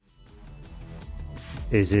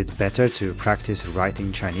Is it better to practice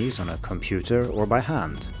writing Chinese on a computer or by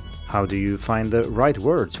hand? How do you find the right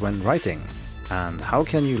words when writing? And how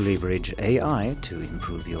can you leverage AI to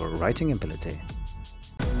improve your writing ability?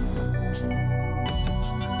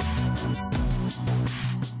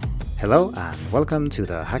 Hello and welcome to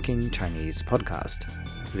the Hacking Chinese podcast.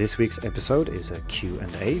 This week's episode is a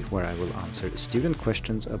Q&A where I will answer student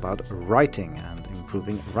questions about writing and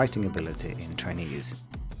improving writing ability in Chinese.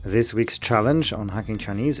 This week's challenge on Hacking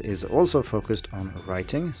Chinese is also focused on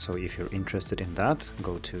writing, so if you're interested in that,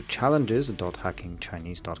 go to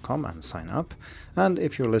challenges.hackingchinese.com and sign up. And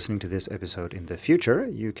if you're listening to this episode in the future,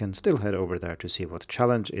 you can still head over there to see what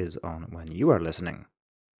challenge is on when you are listening.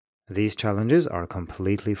 These challenges are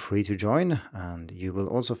completely free to join, and you will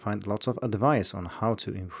also find lots of advice on how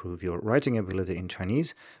to improve your writing ability in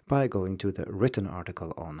Chinese by going to the written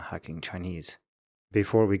article on Hacking Chinese.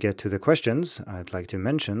 Before we get to the questions, I'd like to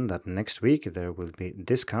mention that next week there will be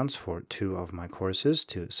discounts for 2 of my courses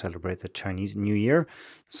to celebrate the Chinese New Year.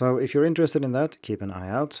 So if you're interested in that, keep an eye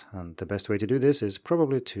out, and the best way to do this is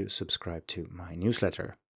probably to subscribe to my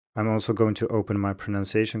newsletter. I'm also going to open my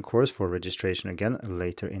pronunciation course for registration again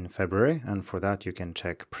later in February, and for that you can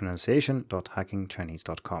check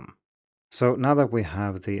pronunciation.hackingchinese.com. So now that we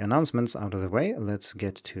have the announcements out of the way, let's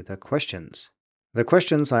get to the questions. The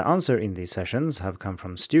questions I answer in these sessions have come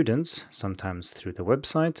from students, sometimes through the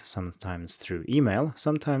website, sometimes through email,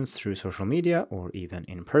 sometimes through social media, or even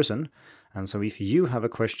in person. And so if you have a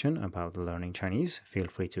question about learning Chinese, feel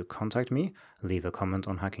free to contact me, leave a comment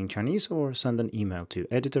on Hacking Chinese, or send an email to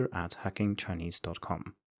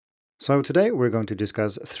editor@hackingchinese.com. So today we're going to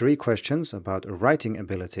discuss 3 questions about writing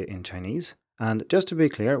ability in Chinese. And just to be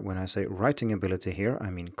clear, when I say writing ability here,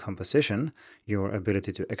 I mean composition, your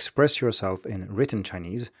ability to express yourself in written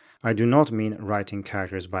Chinese. I do not mean writing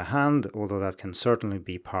characters by hand, although that can certainly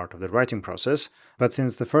be part of the writing process. But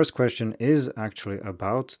since the first question is actually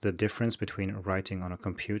about the difference between writing on a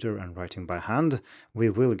computer and writing by hand,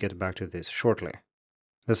 we will get back to this shortly.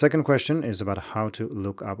 The second question is about how to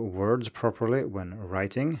look up words properly when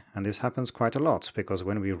writing, and this happens quite a lot, because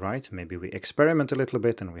when we write, maybe we experiment a little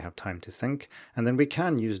bit and we have time to think, and then we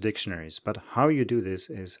can use dictionaries, but how you do this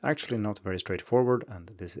is actually not very straightforward, and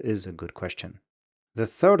this is a good question. The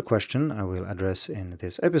third question I will address in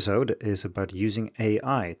this episode is about using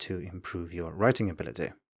AI to improve your writing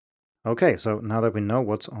ability. Okay, so now that we know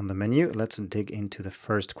what's on the menu, let's dig into the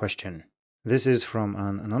first question. This is from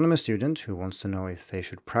an anonymous student who wants to know if they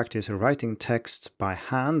should practice writing texts by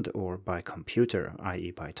hand or by computer, i.e.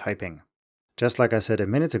 by typing. Just like I said a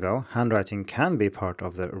minute ago, handwriting can be part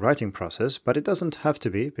of the writing process, but it doesn't have to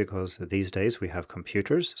be because these days we have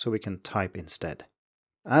computers, so we can type instead.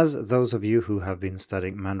 As those of you who have been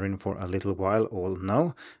studying Mandarin for a little while all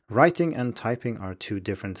know, writing and typing are 2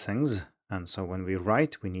 different things. And so when we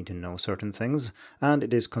write, we need to know certain things, and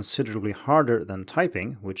it is considerably harder than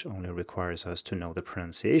typing, which only requires us to know the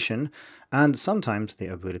pronunciation, and sometimes the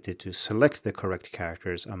ability to select the correct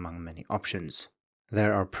characters among many options.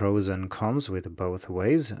 There are pros and cons with both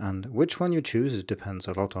ways, and which one you choose depends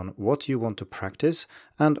a lot on what you want to practice,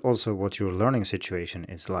 and also what your learning situation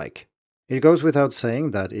is like. It goes without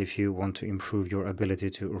saying that if you want to improve your ability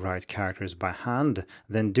to write characters by hand,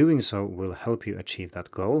 then doing so will help you achieve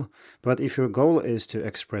that goal. But if your goal is to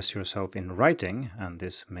express yourself in writing, and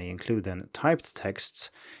this may include then typed texts,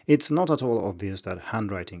 it's not at all obvious that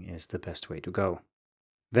handwriting is the best way to go.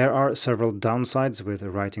 There are several downsides with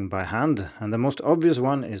writing by hand, and the most obvious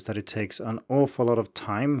one is that it takes an awful lot of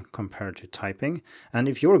time compared to typing, and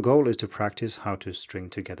if your goal is to practice how to string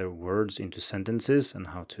together words into sentences and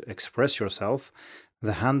how to express yourself,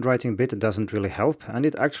 the handwriting bit doesn't really help, and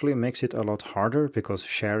it actually makes it a lot harder because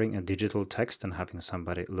sharing a digital text and having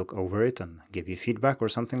somebody look over it and give you feedback or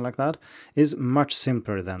something like that is much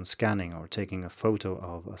simpler than scanning or taking a photo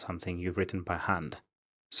of something you've written by hand.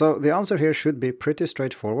 So the answer here should be pretty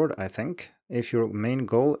straightforward, I think. If your main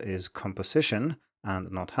goal is composition and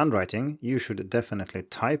not handwriting, you should definitely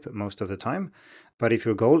type most of the time. But if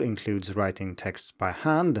your goal includes writing texts by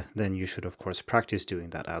hand, then you should of course practice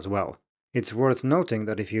doing that as well. It's worth noting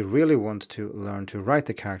that if you really want to learn to write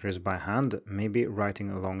the characters by hand, maybe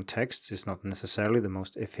writing long texts is not necessarily the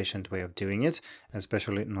most efficient way of doing it,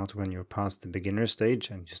 especially not when you're past the beginner stage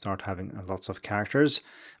and you start having lots of characters.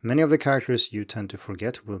 Many of the characters you tend to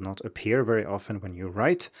forget will not appear very often when you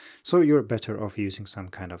write, so you're better off using some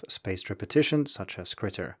kind of spaced repetition, such as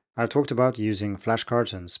Critter. I've talked about using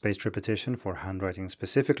flashcards and spaced repetition for handwriting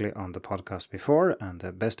specifically on the podcast before, and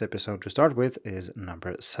the best episode to start with is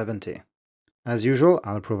number 70. As usual,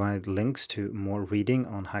 I'll provide links to more reading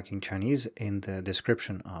on Hacking Chinese in the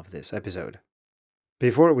description of this episode.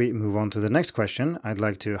 Before we move on to the next question, I'd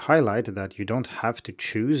like to highlight that you don't have to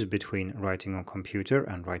choose between writing on computer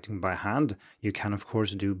and writing by hand. You can, of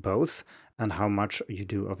course, do both, and how much you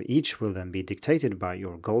do of each will then be dictated by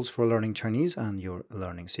your goals for learning Chinese and your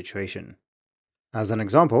learning situation. As an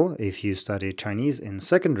example, if you study Chinese in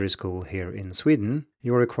secondary school here in Sweden,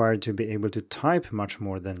 you're required to be able to type much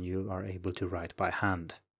more than you are able to write by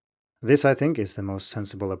hand. This, I think, is the most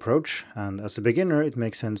sensible approach, and as a beginner it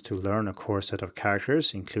makes sense to learn a core set of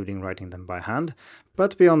characters, including writing them by hand,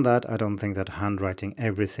 but beyond that I don't think that handwriting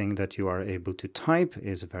everything that you are able to type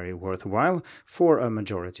is very worthwhile for a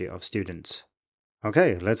majority of students.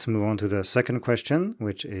 Okay, let's move on to the second question,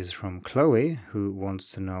 which is from Chloe, who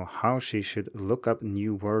wants to know how she should look up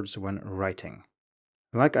new words when writing.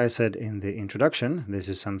 Like I said in the introduction, this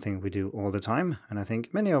is something we do all the time, and I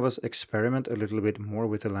think many of us experiment a little bit more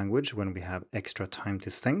with the language when we have extra time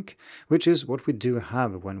to think, which is what we do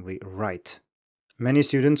have when we write. Many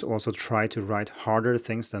students also try to write harder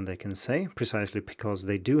things than they can say, precisely because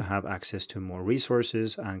they do have access to more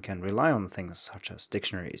resources and can rely on things such as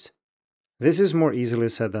dictionaries. This is more easily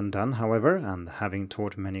said than done, however, and having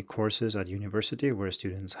taught many courses at university where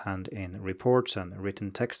students hand in reports and written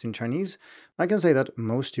text in Chinese, I can say that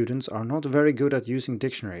most students are not very good at using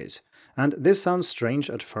dictionaries. And this sounds strange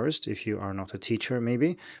at first, if you are not a teacher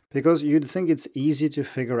maybe, because you'd think it's easy to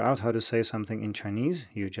figure out how to say something in Chinese.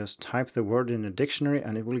 You just type the word in a dictionary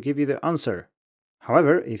and it will give you the answer.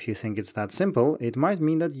 However, if you think it's that simple, it might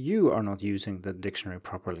mean that you are not using the dictionary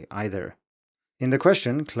properly either. In the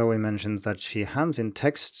question, Chloe mentions that she hands in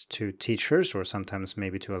texts to teachers or sometimes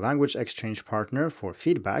maybe to a language exchange partner for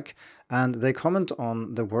feedback, and they comment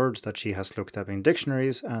on the words that she has looked up in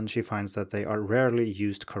dictionaries, and she finds that they are rarely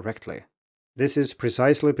used correctly. This is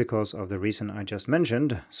precisely because of the reason I just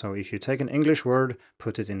mentioned, so if you take an English word,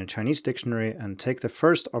 put it in a Chinese dictionary, and take the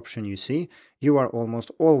first option you see, you are almost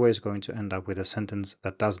always going to end up with a sentence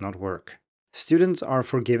that does not work. Students are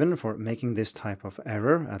forgiven for making this type of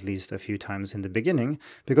error at least a few times in the beginning,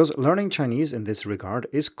 because learning Chinese in this regard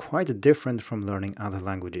is quite different from learning other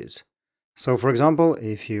languages. So for example,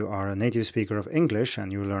 if you are a native speaker of English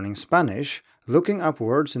and you're learning Spanish, looking up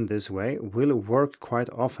words in this way will work quite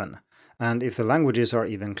often. And if the languages are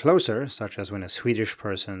even closer, such as when a Swedish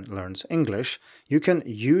person learns English, you can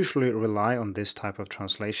usually rely on this type of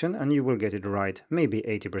translation and you will get it right maybe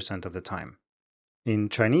 80% of the time. In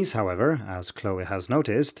Chinese, however, as Chloe has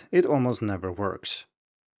noticed, it almost never works.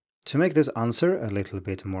 To make this answer a little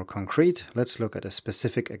bit more concrete, let's look at a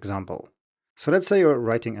specific example. So let's say you're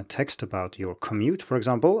writing a text about your commute, for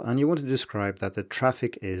example, and you want to describe that the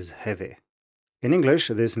traffic is heavy. In English,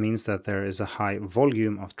 this means that there is a high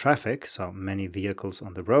volume of traffic, so many vehicles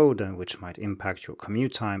on the road, which might impact your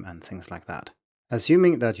commute time and things like that.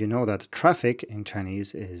 Assuming that you know that traffic in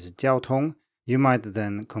Chinese is 交通, you might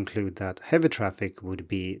then conclude that heavy traffic would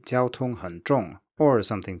be 交通很重, or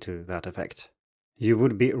something to that effect. You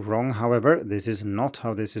would be wrong, however. This is not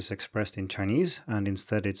how this is expressed in Chinese, and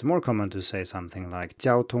instead it's more common to say something like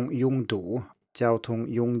交通拥堵, 交通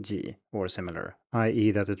拥挤, or similar,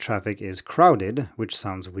 i.e. that the traffic is crowded, which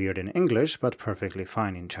sounds weird in English but perfectly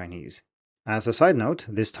fine in Chinese. As a side note,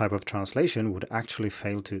 this type of translation would actually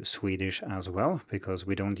fail to Swedish as well, because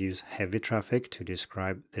we don't use heavy traffic to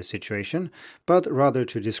describe the situation, but rather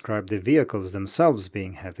to describe the vehicles themselves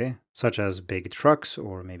being heavy, such as big trucks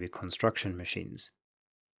or maybe construction machines.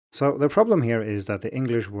 So the problem here is that the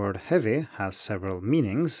English word heavy has several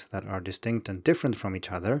meanings that are distinct and different from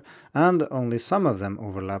each other, and only some of them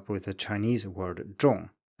overlap with the Chinese word 重.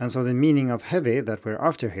 And so the meaning of heavy that we're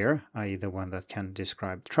after here, i.e. the one that can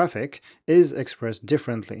describe traffic, is expressed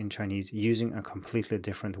differently in Chinese using a completely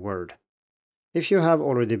different word. If you have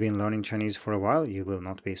already been learning Chinese for a while, you will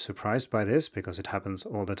not be surprised by this because it happens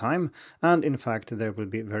all the time, and in fact there will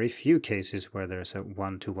be very few cases where there's a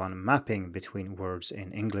one-to-one mapping between words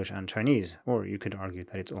in English and Chinese, or you could argue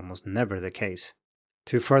that it's almost never the case.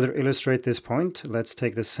 To further illustrate this point, let's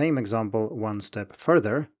take the same example one step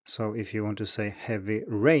further. So if you want to say heavy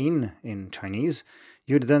rain in Chinese,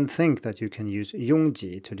 you'd then think that you can use 拥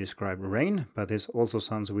挤 to describe rain, but this also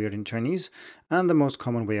sounds weird in Chinese, and the most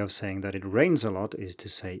common way of saying that it rains a lot is to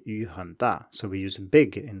say 雨很大, so we use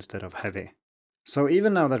big instead of heavy. So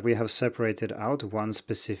even now that we have separated out one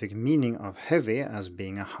specific meaning of heavy as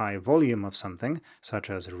being a high volume of something, such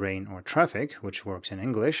as rain or traffic, which works in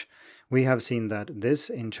English, we have seen that this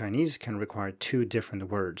in Chinese can require two different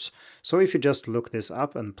words. So if you just look this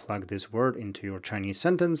up and plug this word into your Chinese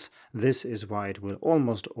sentence, this is why it will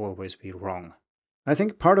almost always be wrong. I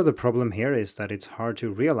think part of the problem here is that it's hard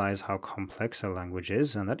to realize how complex a language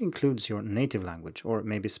is, and that includes your native language, or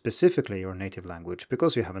maybe specifically your native language,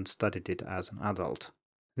 because you haven't studied it as an adult.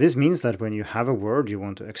 This means that when you have a word you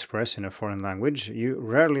want to express in a foreign language, you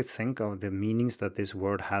rarely think of the meanings that this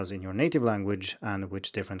word has in your native language and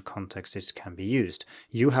which different contexts it can be used.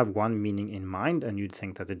 You have one meaning in mind, and you'd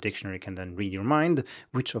think that the dictionary can then read your mind,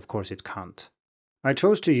 which of course it can't. I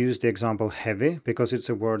chose to use the example heavy because it's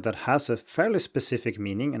a word that has a fairly specific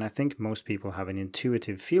meaning, and I think most people have an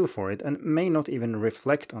intuitive feel for it and may not even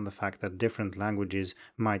reflect on the fact that different languages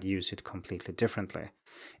might use it completely differently.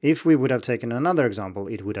 If we would have taken another example,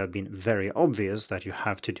 it would have been very obvious that you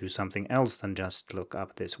have to do something else than just look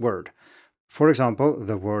up this word. For example,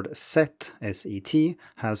 the word set, S-E-T,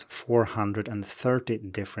 has 430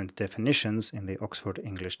 different definitions in the Oxford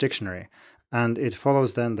English Dictionary. And it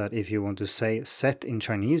follows then that if you want to say set in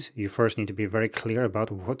Chinese, you first need to be very clear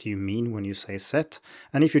about what you mean when you say set.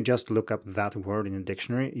 And if you just look up that word in a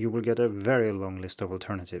dictionary, you will get a very long list of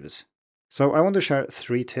alternatives. So I want to share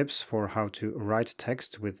 3 tips for how to write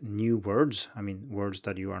text with new words, words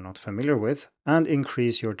that you are not familiar with, and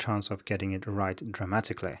increase your chance of getting it right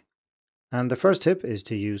dramatically. And the first tip is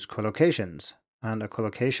to use collocations. And a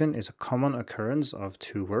collocation is a common occurrence of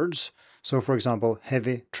 2 words. So for example,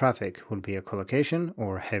 heavy traffic would be a collocation,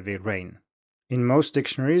 or heavy rain. In most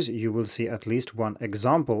dictionaries, you will see at least one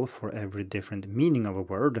example for every different meaning of a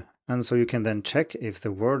word, and so you can then check if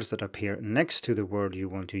the words that appear next to the word you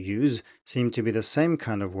want to use seem to be the same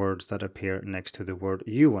kind of words that appear next to the word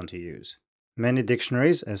you want to use. Many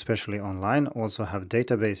dictionaries, especially online, also have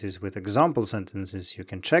databases with example sentences you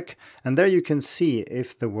can check, and there you can see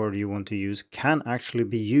if the word you want to use can actually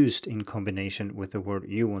be used in combination with the word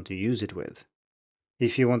you want to use it with.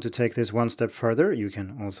 If you want to take this one step further, you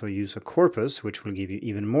can also use a corpus, which will give you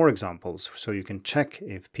even more examples, so you can check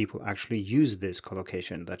if people actually use this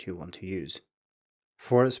collocation that you want to use.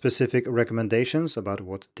 For specific recommendations about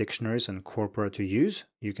what dictionaries and corpora to use,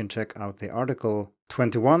 you can check out the article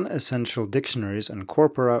 21 Essential Dictionaries and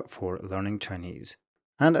Corpora for Learning Chinese.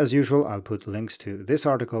 And as usual, I'll put links to this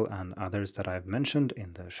article and others that I've mentioned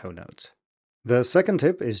in the show notes. The second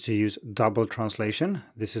tip is to use double translation.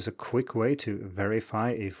 This is a quick way to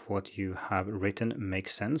verify if what you have written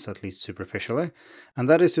makes sense, at least superficially, and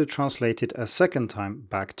that is to translate it a second time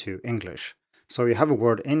back to English. So you have a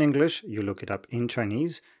word in English, you look it up in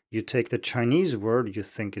Chinese, you take the Chinese word you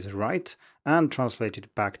think is right and translate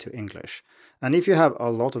it back to English. And if you have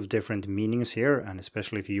a lot of different meanings here, and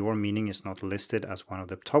especially if your meaning is not listed as one of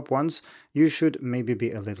the top ones, you should maybe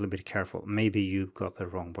be a little bit careful. Maybe you've got the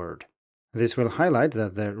wrong word. This will highlight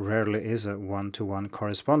that there rarely is a one-to-one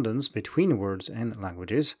correspondence between words in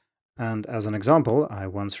languages. And as an example, I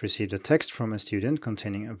once received a text from a student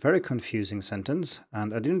containing a very confusing sentence,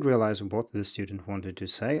 and I didn't realize what the student wanted to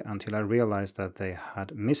say until I realized that they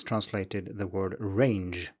had mistranslated the word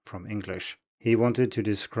range from English. He wanted to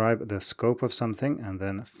describe the scope of something, and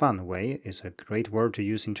then fan wei is a great word to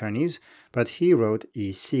use in Chinese, but he wrote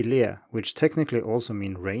yi xi lie, which technically also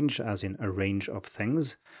means range, as in a range of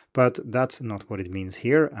things, but that's not what it means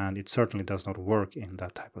here, and it certainly does not work in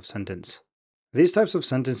that type of sentence. These types of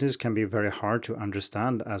sentences can be very hard to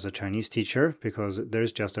understand as a Chinese teacher because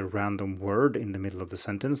there's just a random word in the middle of the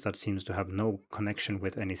sentence that seems to have no connection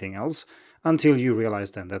with anything else, until you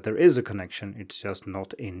realize then that there is a connection, it's just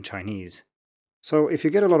not in Chinese. So if you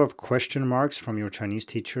get a lot of question marks from your Chinese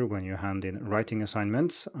teacher when you hand in writing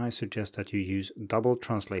assignments, I suggest that you use double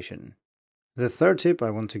translation. The third tip I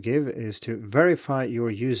want to give is to verify your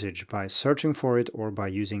usage by searching for it or by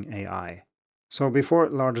using AI. So before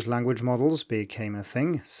large language models became a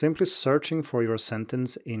thing, simply searching for your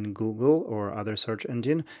sentence in Google or other search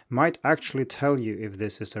engine might actually tell you if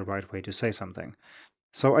this is the right way to say something.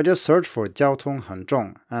 So I just searched for 交通很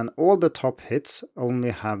重, and all the top hits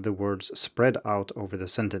only have the words spread out over the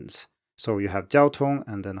sentence. So you have 交通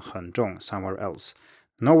and then 很重 somewhere else.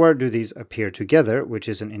 Nowhere do these appear together, which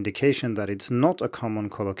is an indication that it's not a common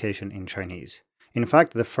collocation in Chinese. In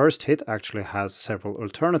fact, the first hit actually has several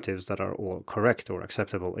alternatives that are all correct or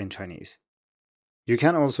acceptable in Chinese. You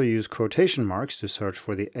can also use quotation marks to search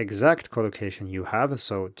for the exact collocation you have,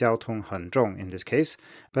 so 交通很重 in this case,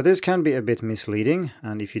 but this can be a bit misleading,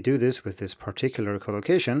 and if you do this with this particular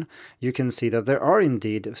collocation, you can see that there are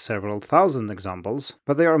indeed several thousand examples,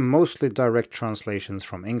 but they are mostly direct translations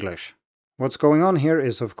from English. What's going on here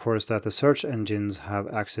is, of course, that the search engines have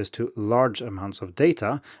access to large amounts of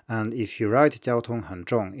data, and if you write 交通很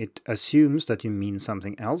重, it assumes that you mean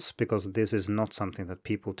something else, because this is not something that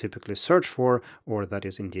people typically search for, or that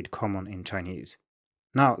is indeed common in Chinese.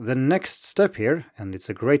 Now, the next step here, and it's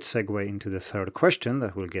a great segue into the third question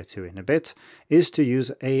that we'll get to in a bit, is to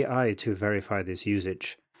use AI to verify this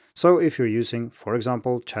usage. So if you're using, for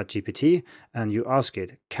example, ChatGPT, and you ask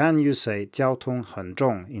it, can you say 交通很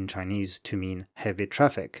重 in Chinese to mean heavy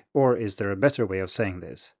traffic, or is there a better way of saying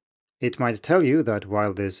this? It might tell you that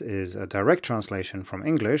while this is a direct translation from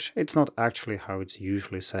English, it's not actually how it's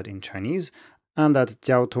usually said in Chinese, and that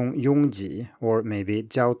交通拥挤 or maybe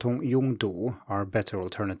交通拥堵 are better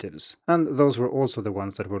alternatives. And those were also the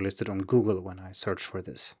ones that were listed on Google when I searched for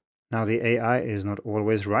this. Now, the AI is not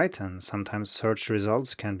always right, and sometimes search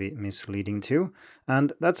results can be misleading too.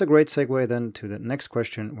 And that's a great segue then to the next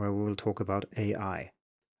question, where we will talk about AI.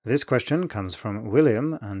 This question comes from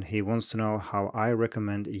William, and he wants to know how I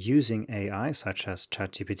recommend using AI, such as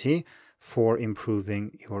ChatGPT, for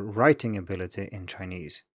improving your writing ability in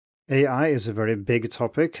Chinese. AI is a very big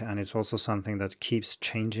topic, and it's also something that keeps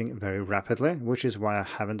changing very rapidly, which is why I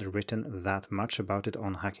haven't written that much about it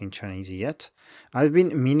on Hacking Chinese yet. I've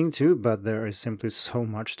been meaning to, but there is simply so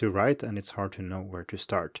much to write, and it's hard to know where to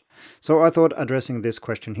start. So I thought addressing this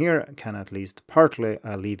question here can at least partly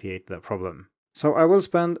alleviate the problem. So I will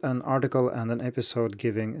spend an article and an episode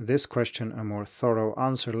giving this question a more thorough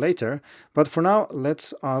answer later, but for now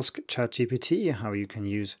let's ask ChatGPT how you can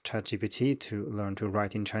use ChatGPT to learn to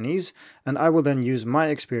write in Chinese, and I will then use my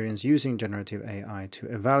experience using generative AI to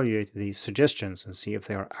evaluate these suggestions and see if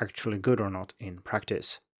they are actually good or not in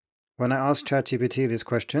practice. When I asked ChatGPT this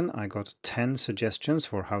question, I got 10 suggestions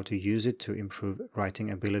for how to use it to improve writing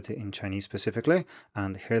ability in Chinese specifically,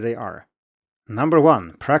 and here they are. Number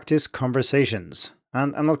 1, practice conversations.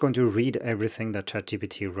 And I'm not going to read everything that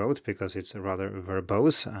ChatGPT wrote because it's rather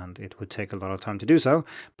verbose and it would take a lot of time to do so,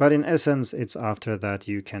 but in essence, it's after that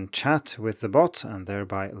you can chat with the bot and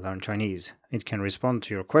thereby learn Chinese. It can respond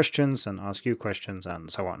to your questions and ask you questions and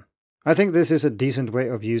so on. I think this is a decent way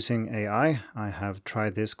of using AI. I have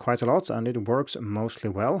tried this quite a lot and it works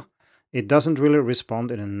mostly well. It doesn't really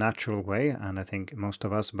respond in a natural way, and I think most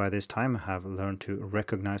of us by this time have learned to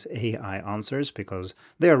recognize AI answers because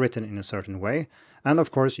they are written in a certain way. And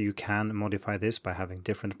of course, you can modify this by having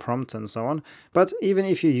different prompts and so on. But even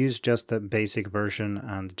if you use just the basic version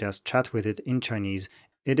and just chat with it in Chinese,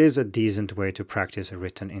 it is a decent way to practice a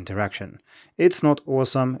written interaction. It's not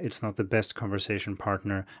awesome, it's not the best conversation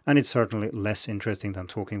partner, and it's certainly less interesting than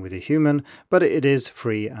talking with a human, but it is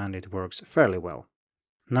free and it works fairly well.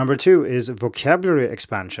 Number 2 is vocabulary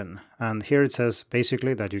expansion, and here it says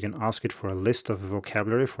basically that you can ask it for a list of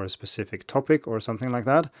vocabulary for a specific topic or something like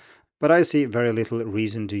that, but I see very little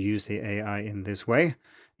reason to use the AI in this way.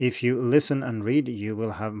 If you listen and read, you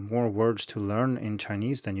will have more words to learn in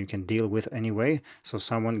Chinese than you can deal with anyway, so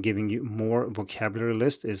someone giving you more vocabulary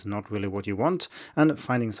list is not really what you want, and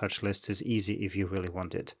finding such lists is easy if you really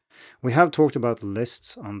want it. We have talked about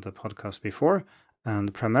lists on the podcast before,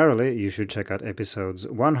 and primarily you should check out episodes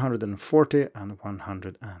 140 and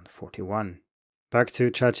 141. Back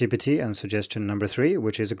to ChatGPT and suggestion number 3,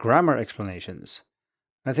 which is grammar explanations.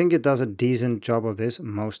 I think it does a decent job of this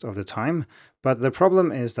most of the time, but the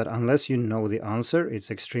problem is that unless you know the answer,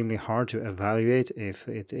 it's extremely hard to evaluate if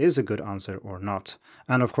it is a good answer or not.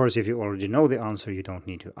 And of course, if you already know the answer, you don't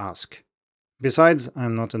need to ask. Besides,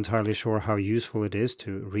 I'm not entirely sure how useful it is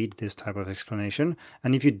to read this type of explanation,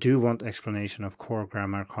 and if you do want explanation of core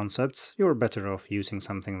grammar concepts, you're better off using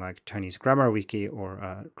something like Chinese Grammar Wiki or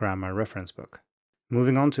a grammar reference book.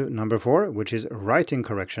 Moving on to number 4, which is writing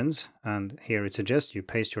corrections, and here it suggests you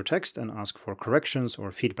paste your text and ask for corrections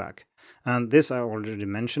or feedback. And this I already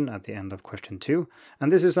mentioned at the end of question 2,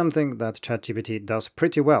 and this is something that ChatGPT does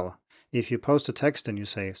pretty well. If you post a text and you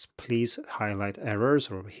say, please highlight errors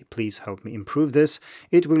or please help me improve this,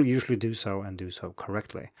 it will usually do so and do so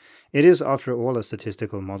correctly. It is, after all, a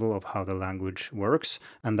statistical model of how the language works,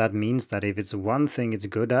 and that means that if it's one thing it's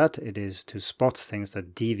good at, it is to spot things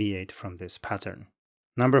that deviate from this pattern.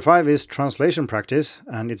 Number 5 is translation practice,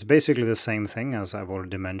 and it's basically the same thing as I've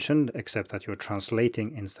already mentioned, except that you're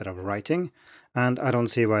translating instead of writing. And I don't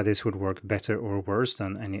see why this would work better or worse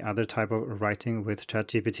than any other type of writing with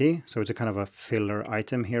ChatGPT. So it's a kind of a filler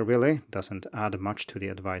item here, really. Doesn't add much to the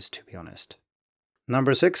advice, to be honest.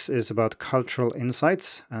 Number 6 is about cultural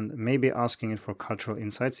insights, and maybe asking it for cultural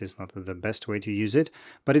insights is not the best way to use it,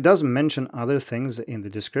 but it does mention other things in the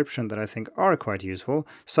description that I think are quite useful,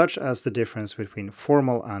 such as the difference between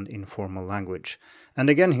formal and informal language. And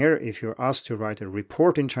again here, if you're asked to write a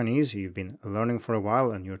report in Chinese, you've been learning for a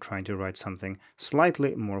while and you're trying to write something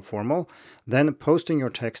slightly more formal, then posting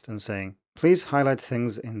your text and saying, please highlight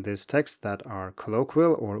things in this text that are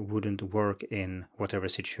colloquial or wouldn't work in whatever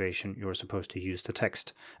situation you're supposed to use the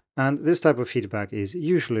text. And this type of feedback is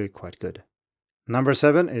usually quite good. Number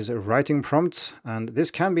 7 is writing prompts, and this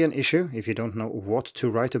can be an issue. If you don't know what to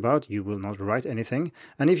write about, you will not write anything.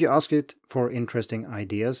 And if you ask it for interesting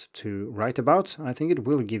ideas to write about, I think it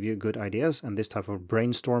will give you good ideas, and this type of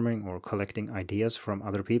brainstorming or collecting ideas from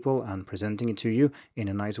other people and presenting it to you in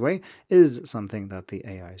a nice way is something that the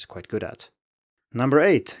AI is quite good at. Number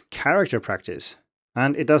 8, character practice.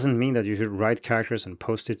 And it doesn't mean that you should write characters and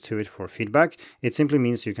post it to it for feedback. It simply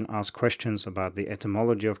means you can ask questions about the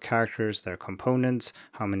etymology of characters, their components,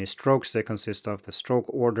 how many strokes they consist of, the stroke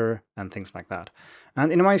order, and things like that. And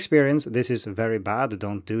in my experience, this is very bad.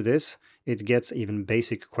 Don't do this. It gets even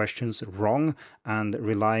basic questions wrong, and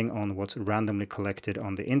relying on what's randomly collected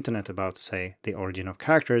on the internet about, say, the origin of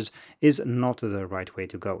characters is not the right way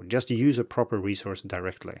to go. Just use a proper resource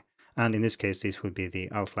directly. And in this case, this would be the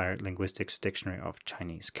Outlier Linguistics Dictionary of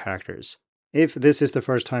Chinese Characters. If this is the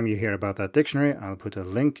first time you hear about that dictionary, I'll put a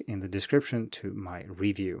link in the description to my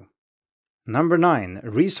review. Number 9,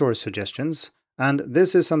 resource suggestions. And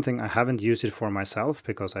this is something I haven't used it for myself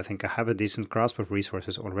because I think I have a decent grasp of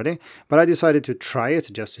resources already, but I decided to try it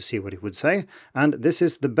just to see what it would say, and this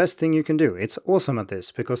is the best thing you can do. It's awesome at this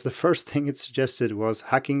because the first thing it suggested was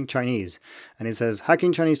hacking Chinese, and it says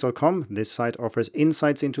hackingchinese.com. This site offers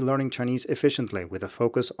insights into learning Chinese efficiently with a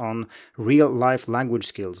focus on real-life language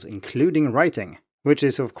skills, including writing, which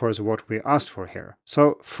is of course what we asked for here.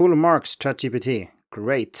 So full marks, ChatGPT.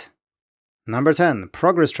 Great. Number 10,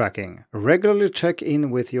 progress tracking. Regularly check in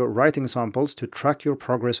with your writing samples to track your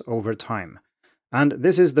progress over time. And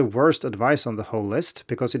this is the worst advice on the whole list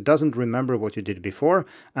because it doesn't remember what you did before,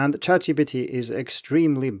 and ChatGPT is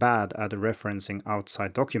extremely bad at referencing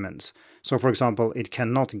outside documents. So for example, it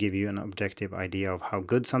cannot give you an objective idea of how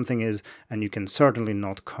good something is, and you can certainly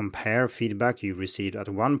not compare feedback you received at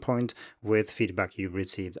one point with feedback you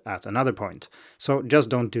received at another point. So just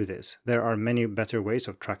don't do this. There are many better ways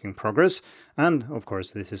of tracking progress, and of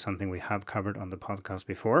course this is something we have covered on the podcast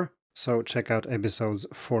before. So check out episodes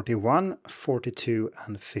 41, 42,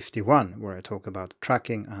 and 51, where I talk about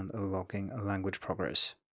tracking and logging language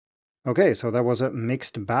progress. Okay, so that was a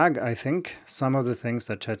mixed bag, I think. Some of the things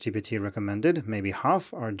that ChatGPT recommended, maybe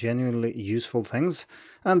half, are genuinely useful things,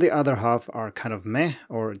 and the other half are kind of meh,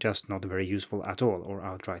 or just not very useful at all, or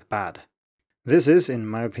outright bad. This is, in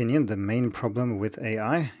my opinion, the main problem with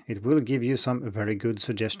AI. It will give you some very good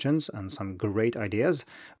suggestions and some great ideas,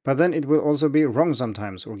 but then it will also be wrong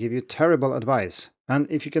sometimes or give you terrible advice. And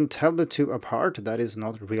if you can tell the two apart, that is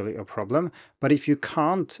not really a problem, but if you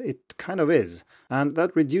can't, it kind of is. And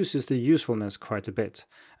that reduces the usefulness quite a bit.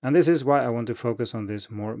 And this is why I want to focus on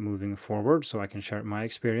this more moving forward, so I can share my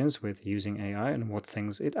experience with using AI and what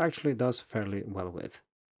things it actually does fairly well with.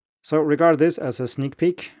 So regard this as a sneak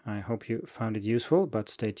peek. I hope you found it useful, but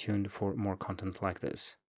stay tuned for more content like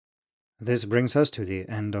this. This brings us to the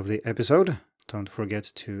end of the episode. Don't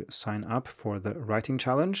forget to sign up for the writing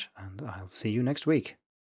challenge, and I'll see you next week.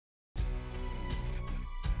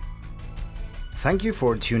 Thank you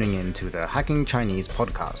for tuning in to the Hacking Chinese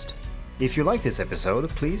podcast. If you like this episode,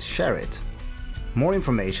 please share it. More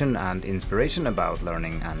information and inspiration about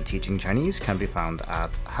learning and teaching Chinese can be found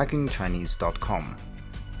at hackingchinese.com.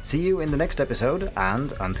 See you in the next episode,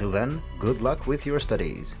 and until then, good luck with your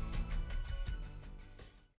studies.